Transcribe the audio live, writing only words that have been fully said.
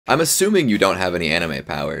I'm assuming you don't have any anime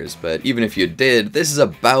powers, but even if you did, this is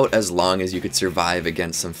about as long as you could survive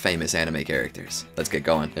against some famous anime characters. Let's get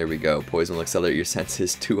going. There we go. Poison will accelerate your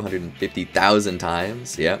senses 250,000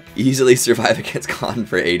 times. Yep. Easily survive against Khan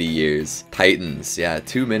for 80 years. Titans, yeah,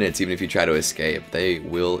 2 minutes even if you try to escape. They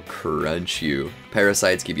will crunch you.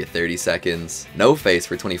 Parasites give you 30 seconds. No Face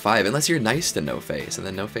for 25, unless you're nice to No Face, and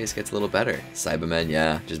then No Face gets a little better. Cybermen,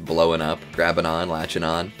 yeah, just blowing up, grabbing on, latching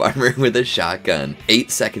on. Farmer with a shotgun.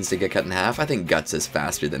 8 seconds to get cut in half. I think Guts is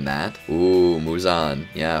faster than that. Ooh, Muzan.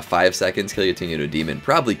 Yeah, 5 seconds, kill your Tornado Demon.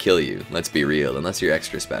 Probably kill you, let's be real, unless you're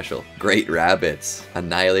extra special. Great Rabbits.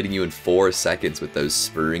 Annihilating you in 4 seconds with those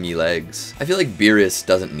springy legs. I feel like Beerus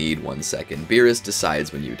doesn't need 1 second. Beerus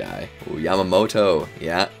decides when you die. Ooh, Yamamoto.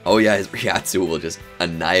 Yeah. Oh yeah, his Ryatsu will just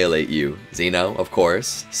annihilate you. Xeno, of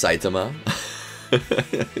course. Saitama.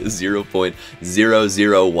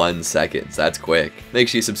 0.001 seconds. That's quick. Make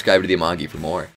sure you subscribe to the Amagi for more.